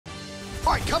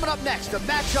All right, coming up next, a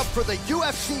matchup for the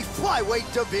UFC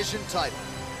Flyweight Division title.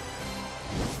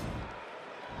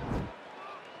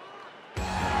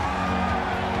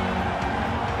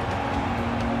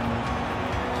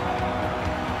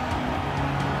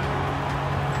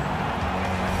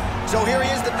 So here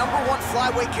he is, the #1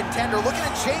 flyweight contender, looking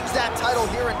to change that title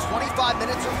here in 25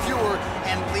 minutes or fewer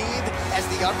and lead as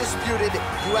the undisputed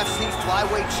UFC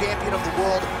flyweight champion of the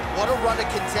world. What a run to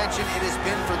contention it has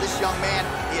been for this young man.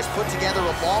 He has put together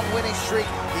a long winning streak.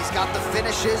 He's got the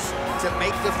finishes to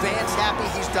make the fans happy.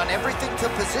 He's done everything to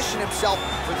position himself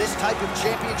for this type of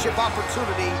championship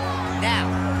opportunity.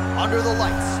 Now, under the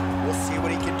lights, we'll see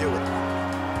what he can do with it.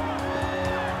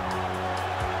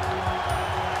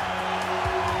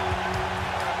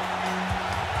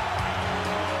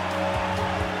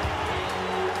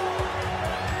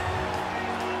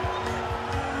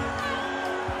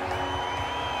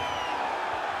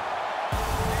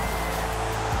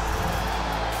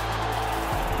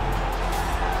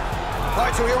 All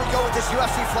right, so here we go with this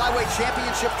UFC Flyweight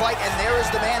Championship fight, and there is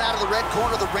the man out of the red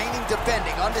corner, the reigning,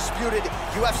 defending, undisputed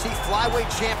UFC Flyweight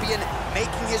Champion,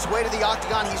 making his way to the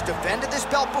octagon. He's defended this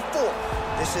belt before.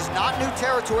 This is not new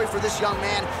territory for this young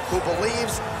man who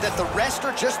believes that the rest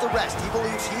are just the rest. He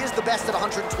believes he is the best at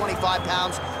 125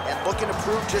 pounds and looking to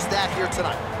prove just that here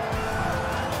tonight.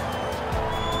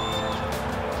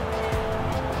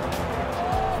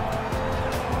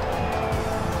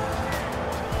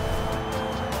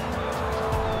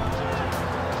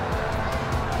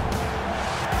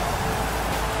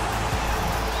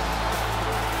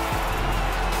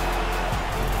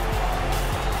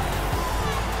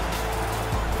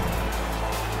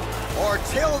 Our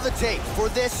tale of the tape for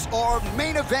this, our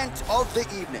main event of the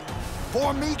evening.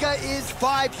 Formiga is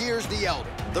 5 years the elder.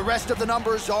 The rest of the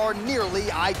numbers are nearly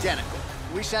identical.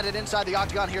 We send it inside the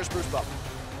octagon. Here's Bruce Buffer.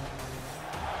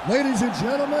 Ladies and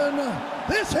gentlemen,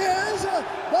 this is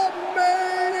the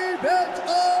main event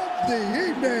of the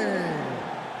evening.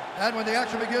 And when the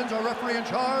action begins, our referee in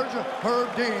charge,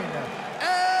 Herb Dean.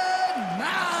 And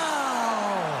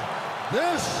now,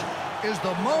 this is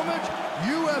the moment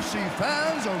UFC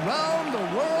fans around the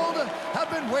world have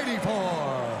been waiting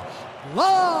for.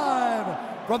 Live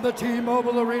from the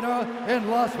T-Mobile Arena in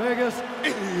Las Vegas,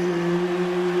 it's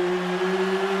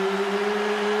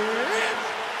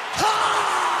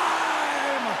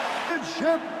time!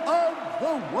 Championship of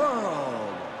the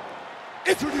world.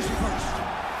 Introducing first,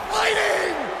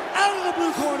 fighting out of the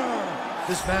blue corner.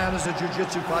 This man is a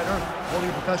jiu-jitsu fighter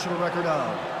holding a professional record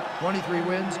of 23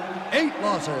 wins, 8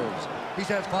 losses. He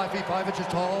stands 5 feet 5 inches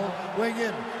tall, weighing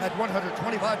in at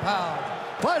 125 pounds.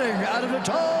 Fighting out of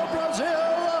Natal,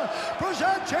 Brazil,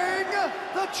 presenting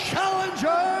the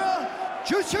challenger,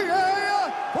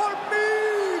 Jussier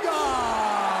Formiga.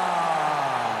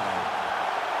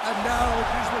 And now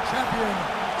he's the champion,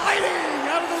 fighting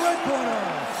out of the red corner.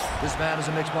 This man is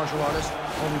a mixed martial artist,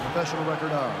 holding a professional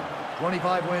record of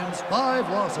 25 wins, 5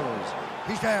 losses.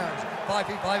 He stands 5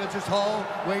 feet 5 inches tall,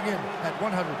 weighing in at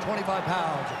 125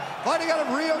 pounds. Fighting out of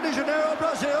Rio de Janeiro,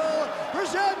 Brazil,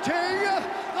 presenting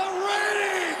the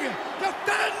reigning,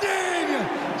 defending,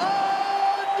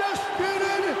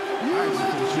 undisputed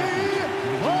UFC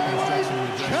Flyweight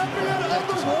Champion of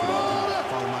the world.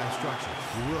 Follow my instructions.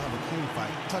 We will have a clean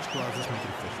fight. Touch gloves, let's make it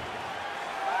official.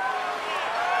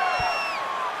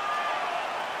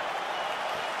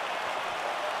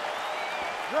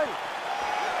 Ready.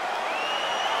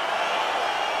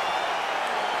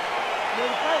 Ready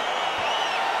to fight.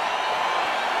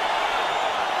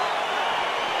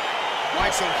 All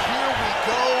right, so here we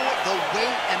go. The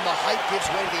weight and the height gives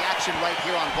way to the action right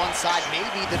here on one side.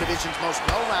 Maybe the division's most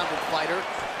well-rounded fighter,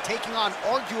 taking on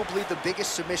arguably the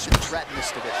biggest submission threat in this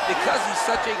division. Because he's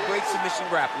such a great submission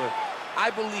grappler,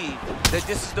 I believe that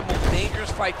this is the most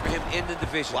dangerous fight for him in the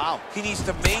division. Wow. He needs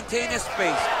to maintain his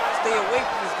space, stay away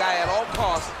from this guy at all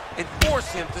costs, and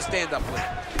force him to stand up with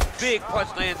him. Big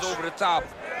punch lands over the top.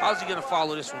 How's he gonna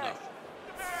follow this one up?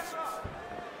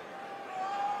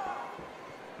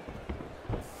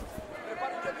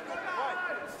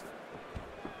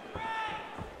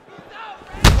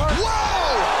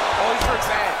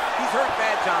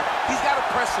 John. He's got to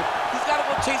press him. He's got to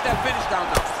go chase that finish down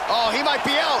now. Oh, he might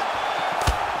be out.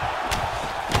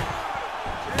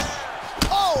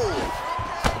 Oh!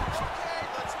 Okay,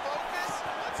 let's focus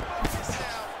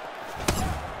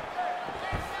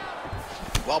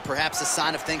now. Well, perhaps a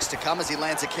sign of things to come as he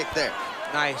lands a kick there.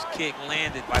 Nice kick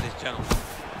landed by this gentleman.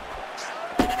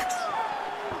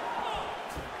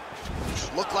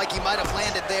 Looked like he might have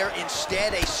landed there.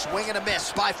 Instead, a swing and a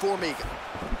miss by Formiga.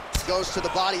 Goes to the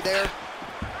body there.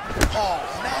 Oh,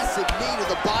 massive knee to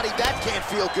the body. That can't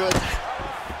feel good.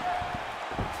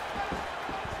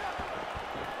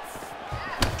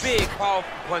 Big,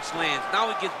 powerful punch lands.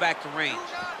 Now he gets back to range.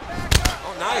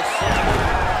 Oh, nice.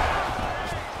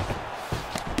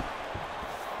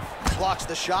 Blocks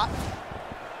the shot.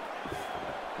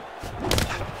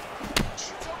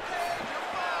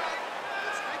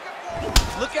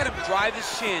 Look at him drive his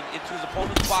shin into his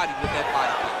opponent's body with that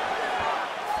body kick.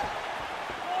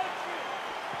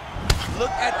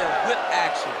 Look at the whip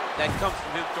action that comes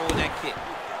from him throwing that kick.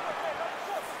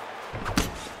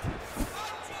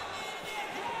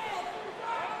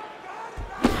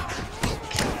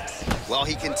 Well,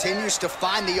 he continues to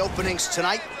find the openings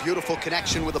tonight. Beautiful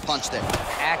connection with the punch there.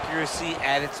 Accuracy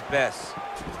at its best.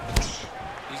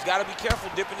 He's got to be careful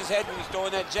dipping his head when he's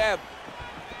throwing that jab.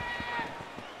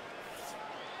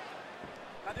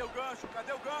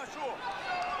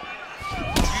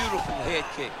 Beautiful head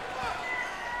kick.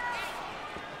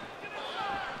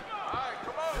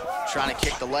 Trying to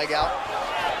kick the leg out.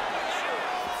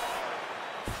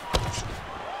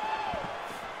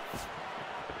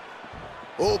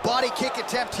 Oh, body kick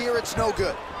attempt here, it's no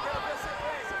good.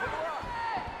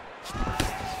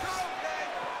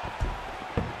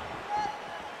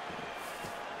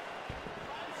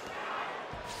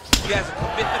 He has a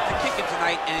commitment to kicking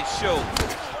tonight, and it shows.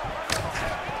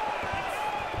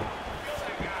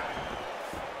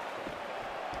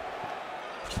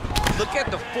 Look at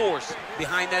the force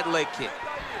behind that leg kick.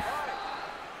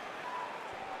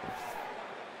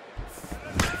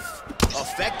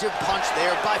 Effective punch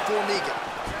there by Formiga.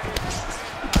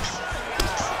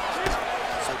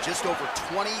 So just over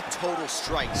 20 total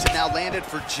strikes now landed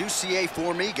for Jussier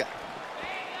Formiga.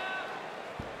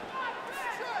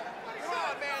 Come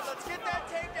on, man, let's get that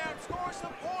takedown, score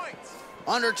some points.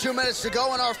 Under 2 minutes to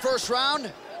go in our first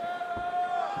round.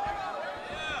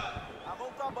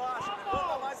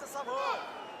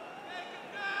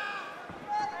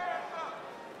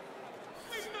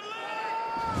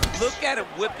 Look at him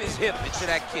whip his hip into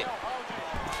that kick.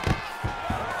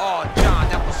 Oh, John,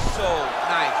 that was so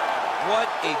nice. What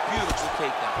a beautiful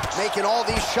takedown. Making all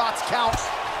these shots count.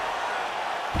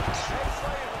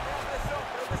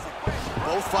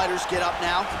 Both fighters get up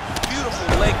now. Beautiful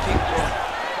leg kick throw.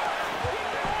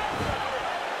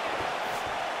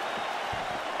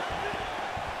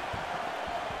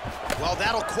 Well,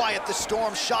 that'll quiet the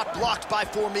storm. Shot blocked by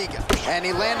Formiga. And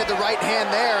he landed the right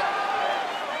hand there.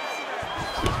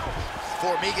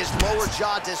 Formiga's lower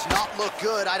jaw does not look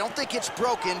good. I don't think it's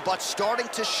broken, but starting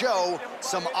to show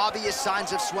some obvious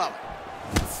signs of swelling.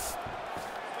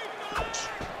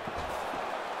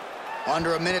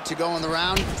 Under a minute to go in the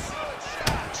round.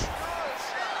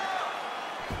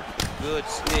 Good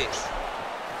stick.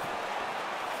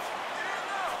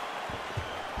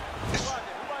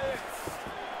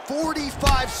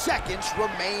 "45 seconds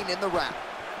remain in the round.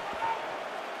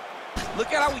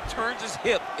 Look at how he turns his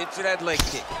hip into that leg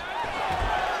kick.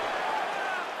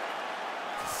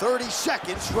 30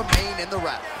 seconds remain in the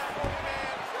round.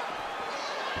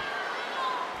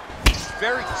 It's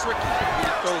very tricky when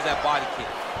he throws that body kick.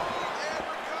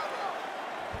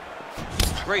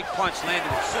 Great punch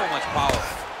landed with so much power.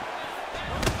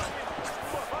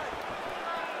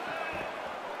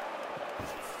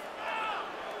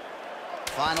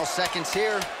 Final seconds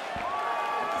here.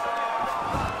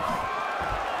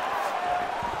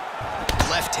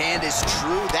 Left hand is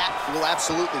true. That will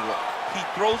absolutely work. He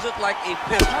throws it like a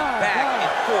pistol, back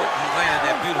and forth. He landed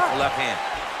that beautiful left hand.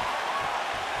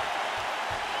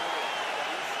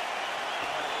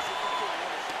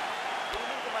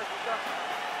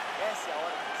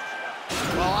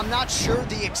 Well, I'm not sure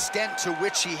the extent to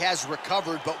which he has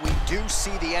recovered, but we do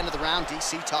see the end of the round.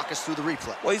 DC, talk us through the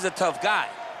replay. Well, he's a tough guy.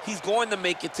 He's going to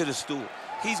make it to the stool.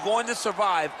 He's going to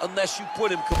survive unless you put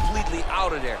him completely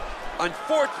out of there.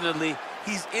 Unfortunately,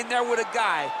 he's in there with a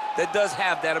guy that does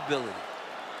have that ability.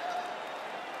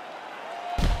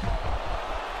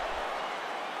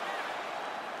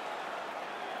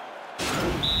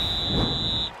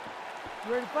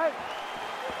 You ready to fight?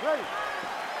 Ready.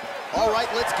 All right,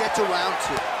 let's get to round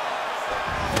two.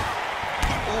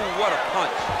 Ooh, what a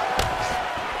punch.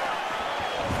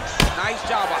 Nice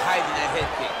job of hiding that head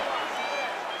kick.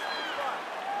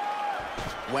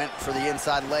 Went for the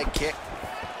inside leg kick.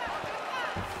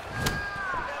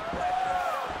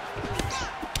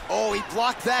 Oh, he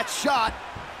blocked that shot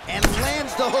and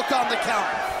lands the hook on the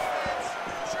counter.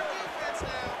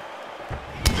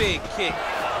 Big kick.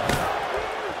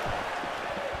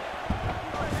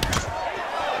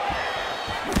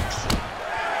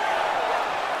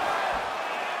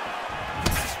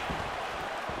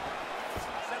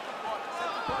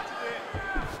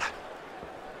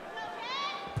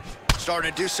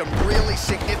 Starting to do some really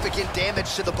significant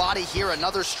damage to the body here.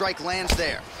 Another strike lands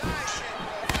there.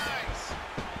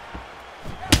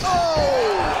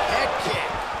 Oh, head kick.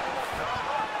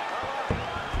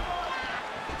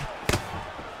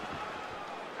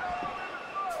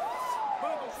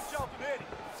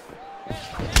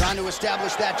 Trying to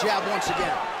establish that jab once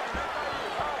again.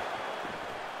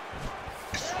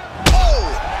 Oh!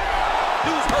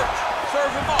 Dude's hurt.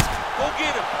 Serve him up. Go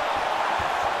get him.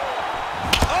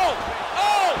 Oh!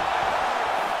 Oh!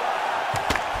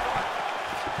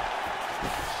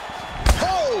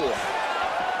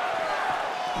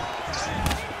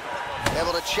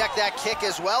 Able to check that kick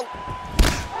as well.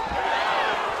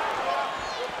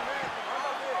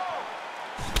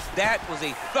 That was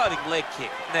a thudding leg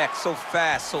kick. Neck so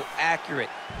fast, so accurate.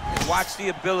 And watch the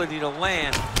ability to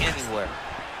land anywhere.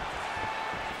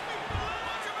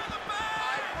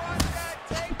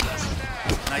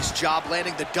 Nice job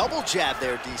landing the double jab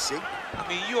there, DC. I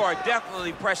mean, you are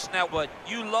definitely pressing that one.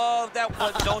 You love that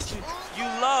one, don't you? You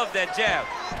love that jab.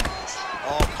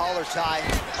 Oh, collar tie.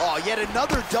 Oh, yet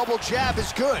another double jab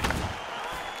is good.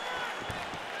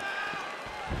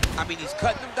 I mean, he's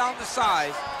cutting them down to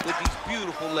size with these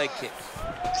beautiful leg kicks.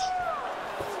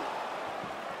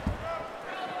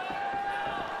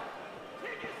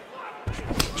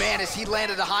 Man, as he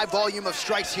landed a high volume of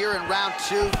strikes here in round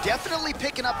 2, definitely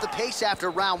picking up the pace after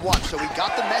round 1. So he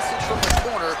got the message from the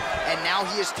corner, and now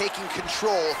he is taking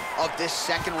control of this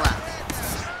second round.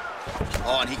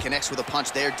 Oh, and he connects with a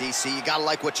punch there, DC. You gotta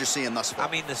like what you're seeing thus far.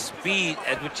 I mean, the speed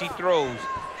at which he throws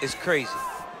is crazy.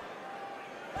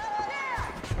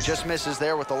 Just misses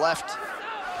there with the left.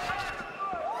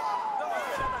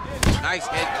 Nice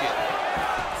head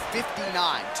kick.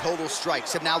 59 total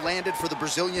strikes have now landed for the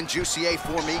Brazilian Jussier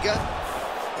Formiga,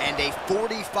 and a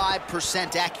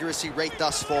 45% accuracy rate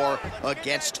thus far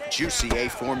against Jussier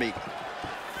Formiga.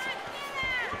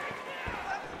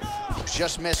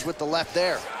 Just missed with the left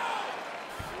there.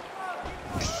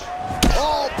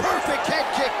 Oh, perfect head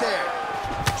kick there.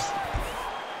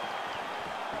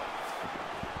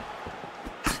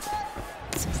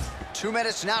 Two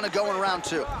minutes now to go in round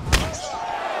 2.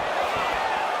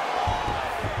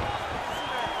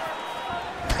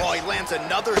 Oh, he lands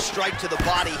another strike to the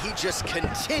body. He just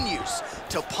continues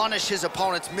to punish his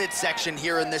opponent's midsection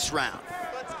here in this round.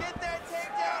 Let's get that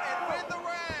takedown and win the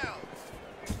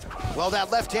round. Well, that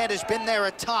left hand has been there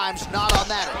at times, not on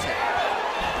that attempt.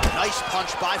 Nice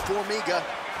punch by Formiga.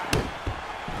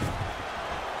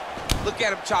 Look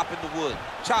at him chopping the wood.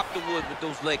 Chop the wood with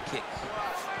those leg kicks.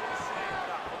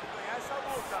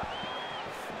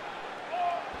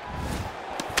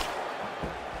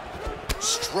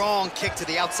 Strong kick to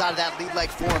the outside of that lead leg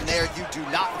for him there. You do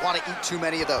not want to eat too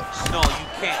many of those. No, you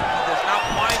can't. He does not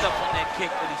wind up on that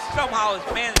kick, but he somehow is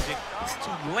managing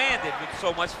to land it with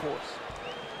so much force.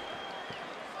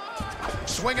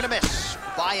 Swing and a miss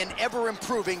by an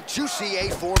ever-improving Jussier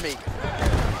Formiga.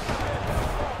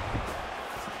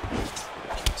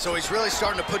 So he's really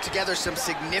starting to put together some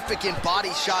significant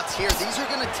body shots here. These are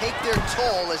going to take their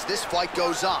toll as this fight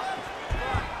goes on.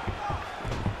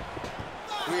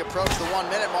 We approach the 1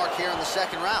 minute mark here in the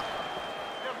second round.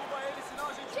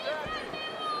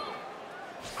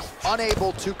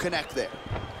 Unable to connect there.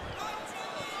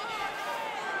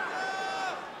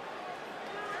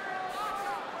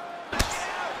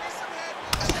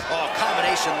 Oh,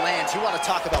 combination lands. You want to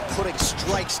talk about putting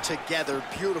strikes together.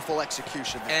 Beautiful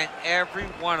execution there. And every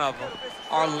one of them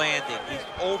are landing. He's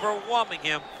overwhelming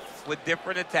him with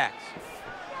different attacks.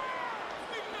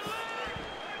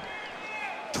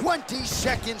 20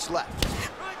 seconds left.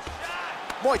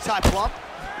 Muay Thai plump.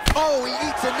 Oh, he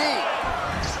eats a knee.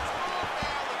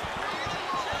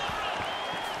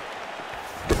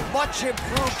 Much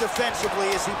improved defensively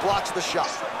as he blocks the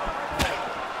shot.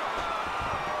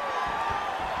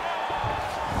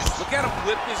 Look at him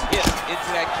whip his hip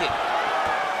into that kick.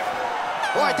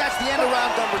 All right, that's the end of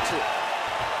round number 2.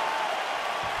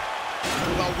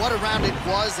 Well, what a round it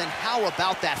was, and how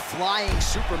about that flying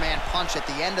Superman punch at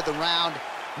the end of the round?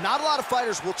 Not a lot of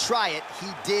fighters will try it. He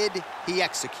did, he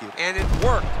executed. And it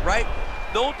worked, right?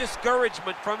 No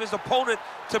discouragement from his opponent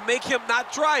to make him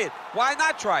not try it. Why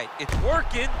not try it? It's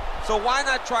working, so why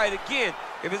not try it again?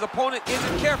 If his opponent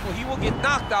isn't careful, he will get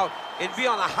knocked out and be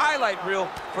on a highlight reel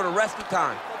for the rest of the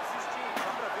time.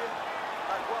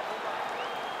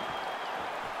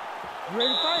 You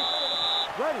ready to fight?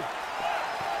 Ready.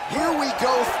 Here we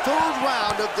go, third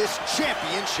round of this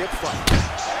championship fight.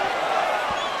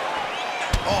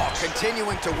 Oh,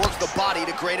 continuing to work the body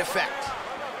to great effect.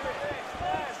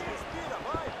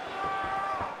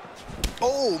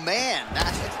 Oh, man,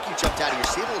 I think you jumped out of your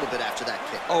seat a little bit after that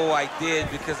kick. Oh, I did,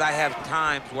 because I have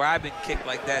times where I've been kicked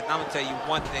like that, and I'm gonna tell you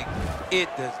one thing, it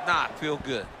does not feel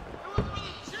good.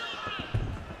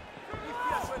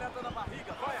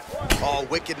 Oh,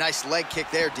 wicked nice leg kick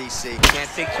there, DC. Can't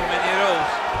take too many of those.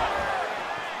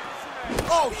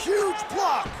 Oh, huge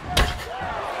block.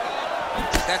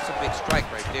 That's a big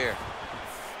strike right there.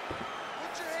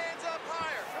 Put your hands up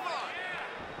higher. Come on.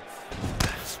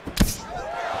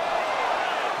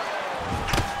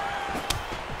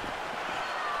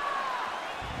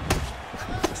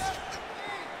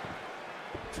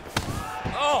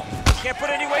 Oh, can't put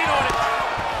any weight on it.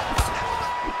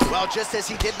 Well, just as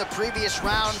he did in the previous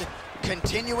round,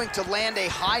 continuing to land a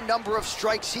high number of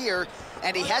strikes here,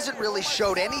 and he hasn't really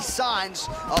showed any signs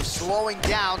of slowing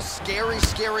down. Scary,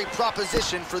 scary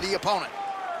proposition for the opponent.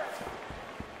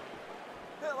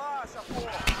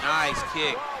 Nice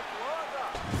kick.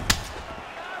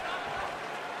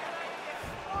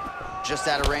 Just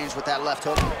out of range with that left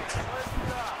hook.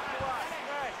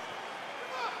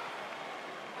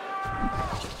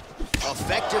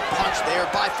 Effective punch there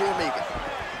by Formiga.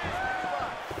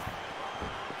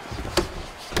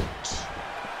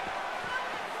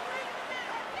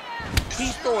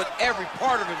 He's throwing every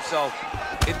part of himself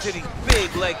into these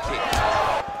big leg kicks.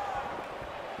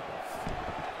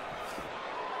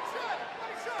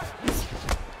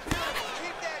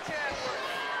 Keep that jab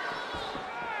working.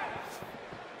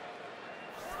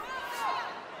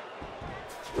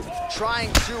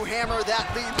 Trying to hammer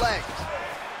that lead leg.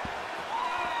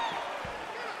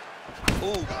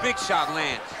 Ooh, big shot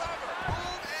lands.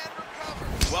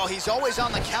 Well, he's always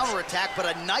on the counterattack, but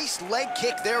a nice leg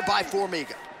kick there by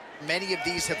Formiga. Many of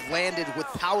these have landed with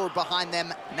power behind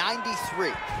them.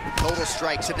 93 total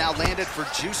strikes have now landed for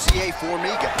Jussier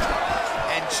Formiga.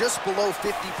 And just below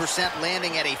 50%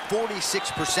 landing at a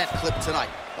 46% clip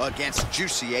tonight against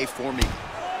Jussier Formiga.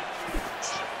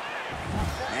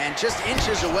 And just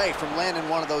inches away from landing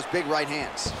one of those big right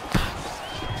hands.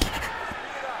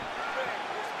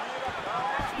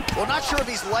 Well, not sure if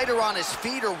he's lighter on his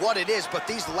feet or what it is, but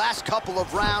these last couple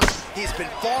of rounds, he's been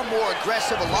far more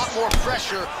aggressive, a lot more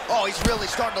pressure. Oh, he's really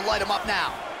starting to light him up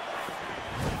now.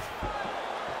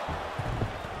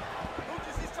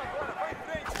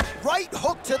 Right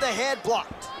hook to the head,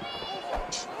 blocked.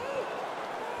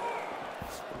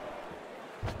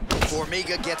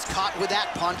 Formiga gets caught with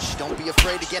that punch. Don't be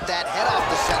afraid to get that head off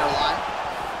the center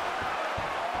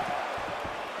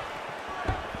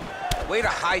line. Way to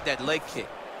hide that leg kick.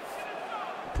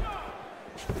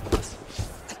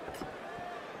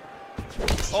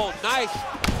 Oh, nice.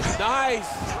 Nice.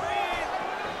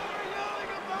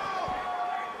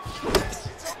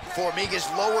 Formiga's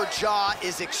lower jaw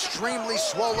is extremely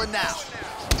swollen now.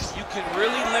 You can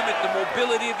really limit the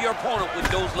mobility of your opponent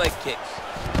with those leg kicks.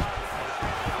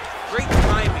 Great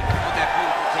timing on that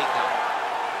beautiful takedown.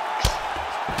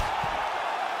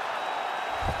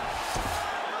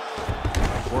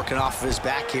 Working off of his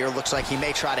back here. Looks like he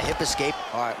may try to hip escape.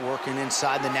 All right, working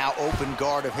inside the now open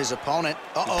guard of his opponent.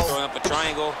 Uh-oh. Throwing up a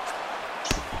triangle.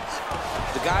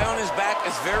 The guy on his back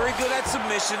is very good at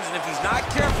submissions, and if he's not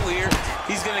careful here,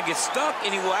 he's going to get stuck,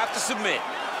 and he will have to submit.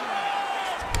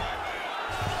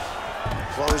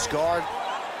 Close guard.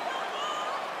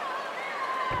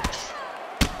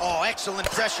 Oh,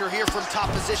 excellent pressure here from top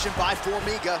position by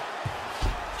Formiga.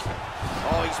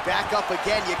 Oh, he's back up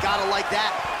again. You gotta like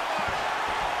that.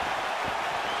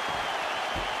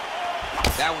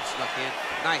 That one snuck in.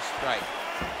 Nice strike.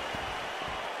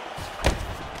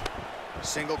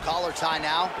 Single collar tie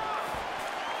now.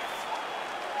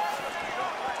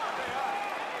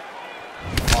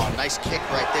 Oh, nice kick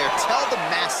right there. Tell the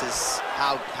masses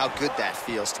how good that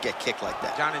feels to get kicked like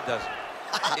that. Johnny doesn't.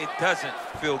 It doesn't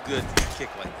feel good to get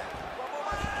kicked like that.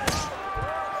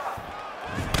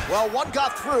 Well, one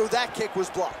got through. That kick was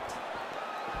blocked.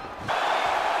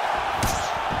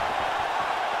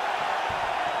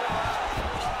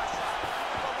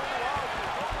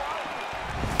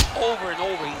 Over and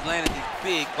over, he's landed these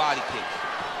big body kicks.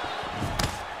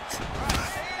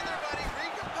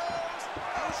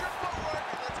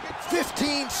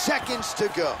 15 seconds to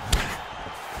go.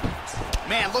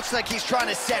 Man, looks like he's trying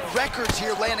to set records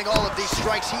here, landing all of these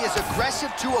strikes. He is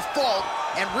aggressive to a fault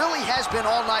and really has been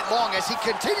all night long as he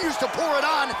continues to pour it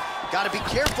on. Got to be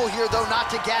careful here, though, not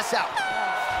to gas out.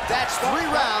 That's 3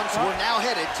 rounds. We're now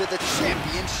headed to the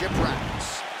championship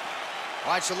rounds.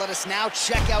 All right, so let us now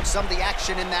check out some of the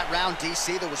action in that round,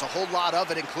 DC. There was a whole lot of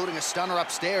it, including a stunner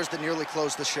upstairs that nearly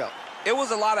closed the show. It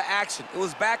was a lot of action. It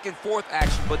was back and forth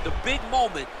action, but the big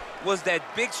moment was that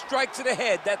big strike to the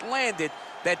head that landed,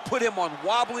 that put him on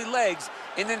wobbly legs,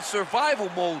 and in survival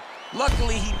mode,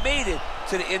 luckily he made it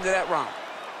to the end of that round.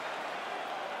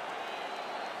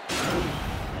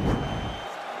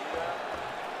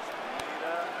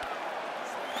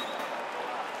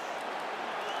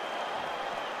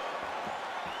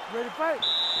 Ready to fight?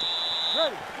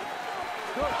 Ready.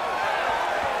 Good.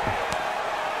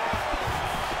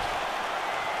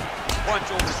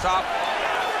 Punch over the top.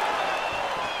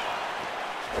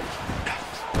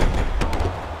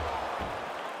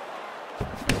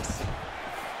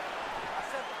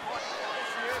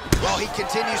 Well, he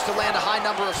continues to land a high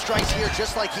number of strikes here,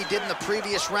 just like he did in the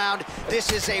previous round.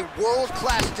 This is a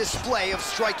world-class display of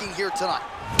striking here tonight.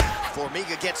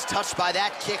 Formiga gets touched by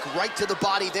that kick right to the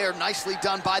body there. Nicely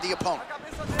done by the opponent.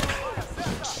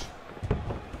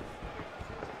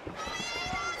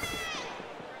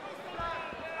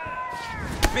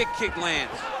 Big kick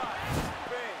lands.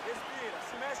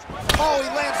 Oh, he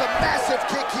lands a massive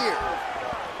kick here.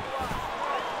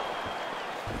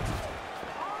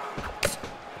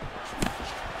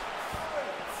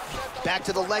 Back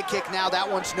to the leg kick now. That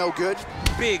one's no good.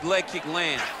 Big leg kick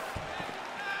land.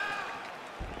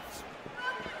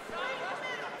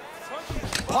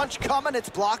 Punch coming, it's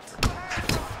blocked.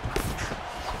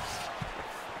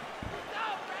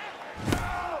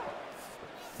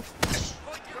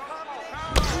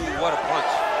 Ooh, what a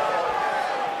punch.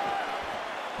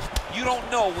 You don't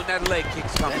know when that leg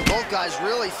kick's coming. And both guys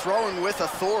really throwing with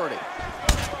authority.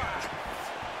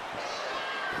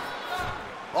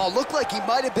 Oh, looked like he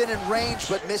might have been in range,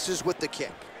 but misses with the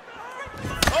kick.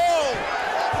 Oh!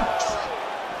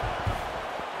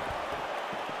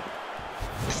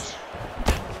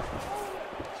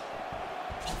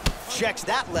 Checks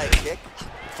that leg kick.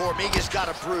 Formiga's got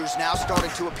a bruise now, starting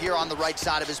to appear on the right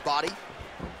side of his body.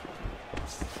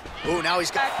 Ooh, now he's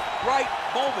got... Right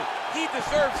moment. He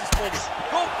deserves this moment.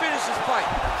 Go finish his fight.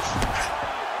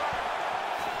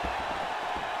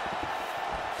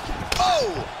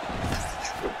 Oh!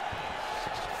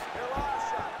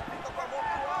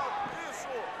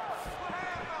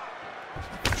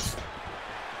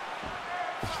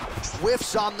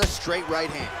 Whiffs on the straight right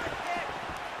hand.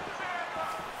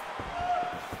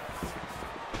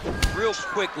 Real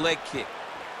quick leg kick.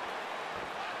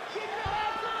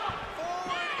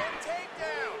 Forward and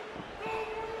takedown.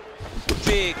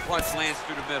 Big punch lands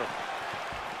through the middle.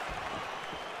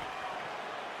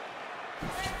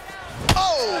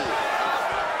 Oh!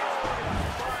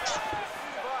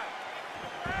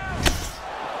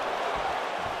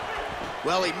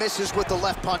 Well, he misses with the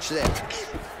left punch there.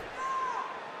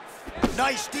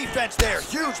 Nice defense there,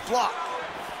 huge block.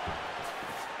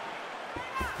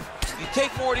 You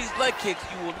take more of these leg kicks,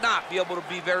 you will not be able to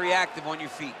be very active on your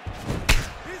feet.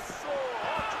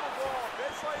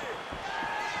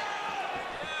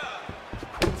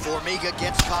 Formiga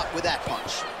gets caught with that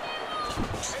punch.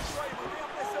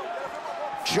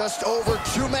 Just over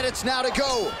 2 minutes now to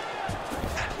go.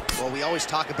 Well, we always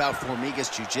talk about Formiga's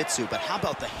jiu-jitsu, but how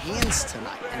about the hands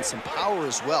tonight? And some power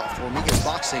as well. Formiga's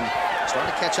boxing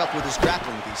starting to catch up with his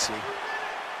grappling, DC.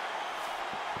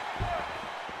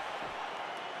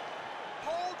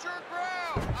 Hold your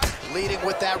ground. Leading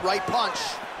with that right punch.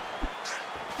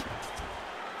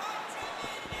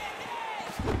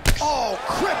 Oh,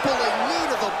 crippling knee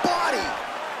to the body.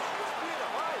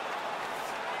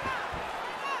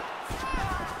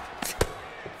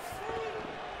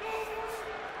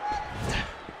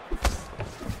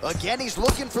 Again, he's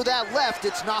looking for that left.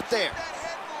 It's not there.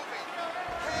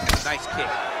 Nice kick.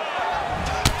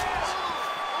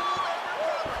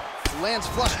 Lands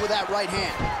flush with that right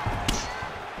hand.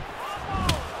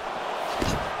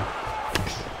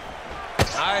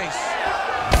 Nice.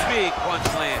 Big punch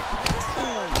land.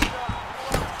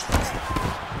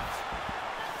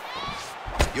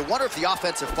 You wonder if the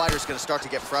offensive fighter is going to start to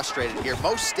get frustrated here.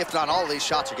 Most, if not all of these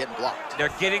shots are getting blocked. They're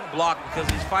getting blocked because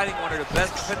he's fighting one of the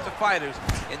best defensive fighters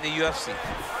in the UFC.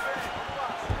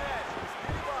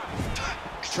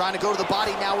 Trying to go to the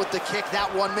body now with the kick.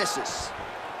 That one misses.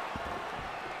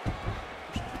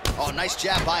 Oh, nice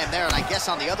jab by him there. And I guess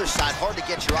on the other side, hard to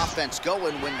get your offense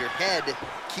going when your head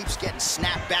keeps getting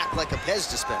snapped back like a Pez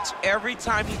dispenser. Every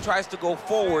time he tries to go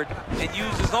forward and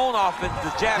use his own offense,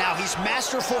 the jab. Now he's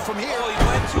masterful from here. Oh, he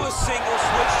went to a single,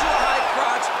 switched to a high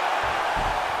crotch.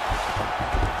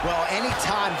 Well,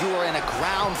 anytime you are in a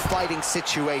ground fighting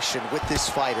situation with this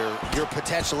fighter, you're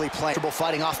potentially playing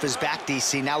fighting off his back,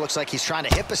 DC. Now looks like he's trying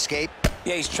to hip escape.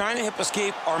 Yeah, he's trying to hip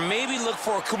escape or maybe look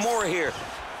for a Kimura here.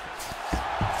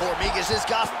 Formigas has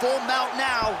got full mount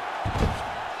now.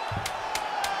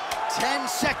 10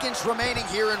 seconds remaining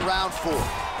here in round 4. All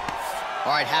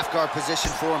right, half guard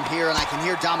position for him here, and I can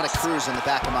hear Dominic Cruz in the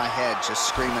back of my head just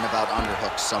screaming about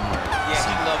underhooks somewhere. Yeah,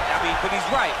 he loved, I mean, but he's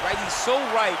right? He's so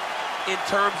right in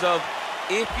terms of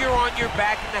if you're on your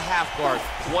back in the half guard,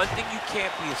 one thing you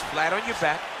can't be is flat on your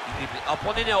back. You need to be up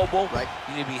on an elbow. Right.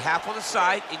 You need to be half on the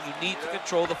side, and you need to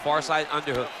control the far side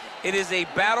underhook. It is a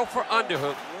battle for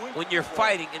underhook when you're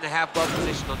fighting in the half-guard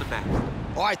position on the mat.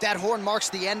 All right, that horn marks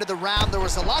the end of the round. There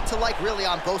was a lot to like really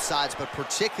on both sides, but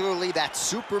particularly that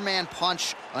Superman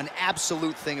punch, an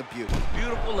absolute thing of beauty.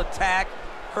 Beautiful attack.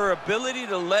 Her ability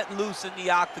to let loose in the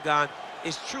octagon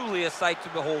is truly a sight to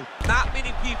behold. Not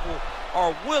many people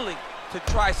are willing to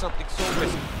try something so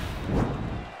risky.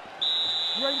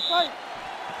 You ready to fight?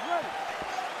 You ready?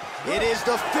 It is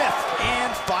the 5th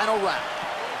and final round.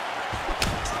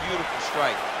 Beautiful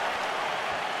strike.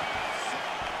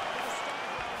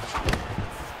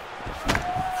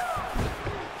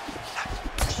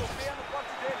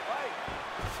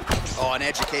 Oh, an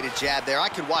educated jab there. I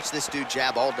could watch this dude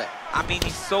jab all day. I mean,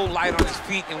 he's so light on his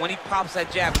feet, and when he pops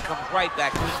that jab, it comes right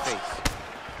back to his face.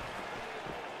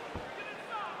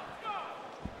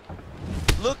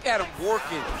 Look at him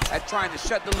working at trying to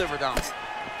shut the liver down.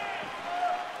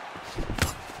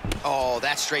 Oh,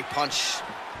 that straight punch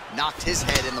knocked his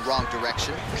head in the wrong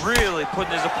direction. Really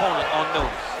putting his opponent on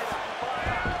notice.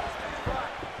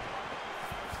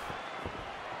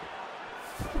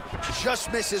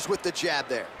 Just misses with the jab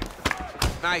there.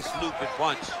 Nice looping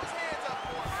punch.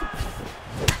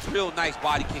 Real nice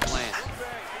body kick lands.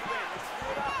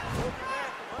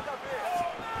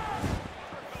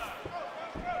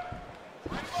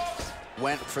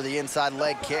 Went for the inside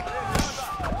leg kick.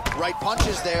 Right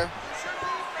punches there.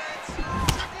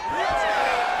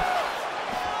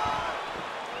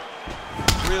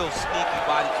 Real sneaky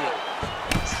body kick.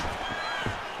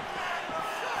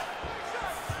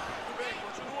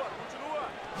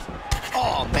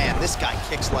 Oh, man, this guy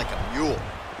kicks like a mule.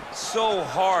 So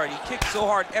hard. He kicks so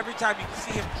hard every time you can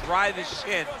see him drive his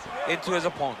shin into his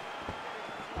opponent.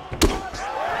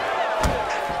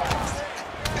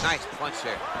 Nice punch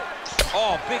there.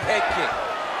 Oh, big head kick.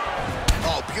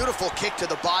 Oh, beautiful kick to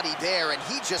the body there, and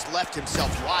he just left himself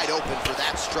wide open for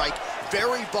that strike.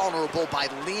 Very vulnerable by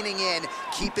leaning in,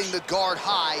 keeping the guard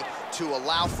high to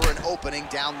allow for an opening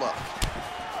down low.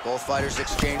 Both fighters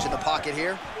exchange in the pocket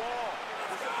here.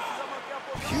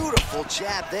 Beautiful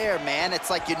jab there, man. It's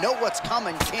like you know what's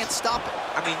coming, can't stop it.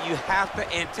 I mean, you have to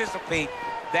anticipate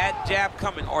that jab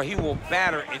coming or he will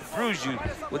batter and bruise you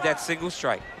with that single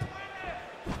strike.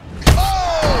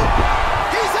 Oh!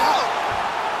 He's out!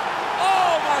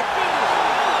 Oh, my goodness!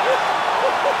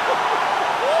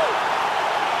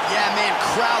 Yeah, man,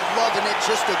 crowd loving it.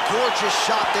 Just a gorgeous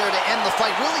shot there to end the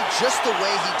fight. Really just the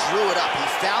way he drew it up. He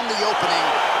found the opening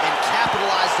and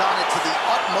capitalized on it to the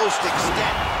utmost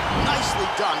extent. Nicely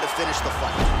done to finish the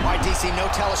fight. All right, DC, no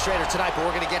telestrator tonight, but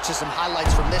we're going to get you some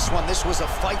highlights from this one. This was a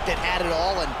fight that had it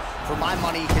all, and for my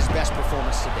money, his best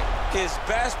performance to date. His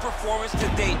best performance to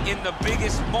date in the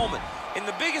biggest moment. In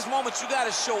the biggest moments, you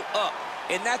got to show up,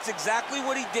 and that's exactly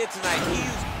what he did tonight. He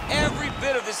used every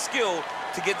bit of his skill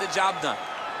to get the job done.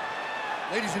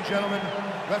 Ladies and gentlemen,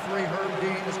 referee Herb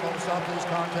Dean has called a stop to this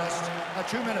contest at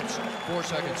 2 minutes, 4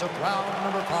 seconds of round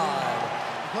number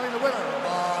 5. Declaring the winner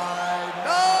by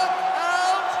knockout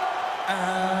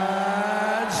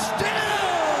and still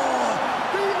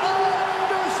the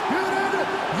undisputed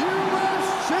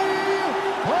UFC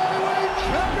Flyweight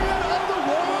Champion of the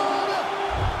world,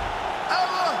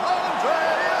 Alexandre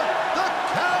the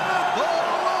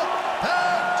Cannibal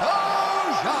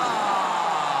Pantoja.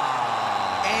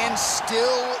 And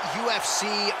still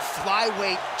UFC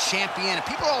Flyweight Champion. And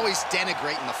people are always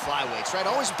denigrating the flyweights, right?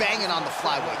 Always banging on the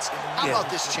flyweights. How about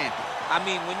this champion? I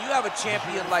mean, when you have a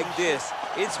champion like this,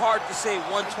 it's hard to say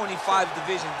 125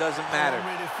 division doesn't matter.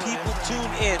 People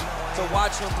tune in to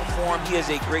watch him perform. He is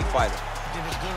a great fighter.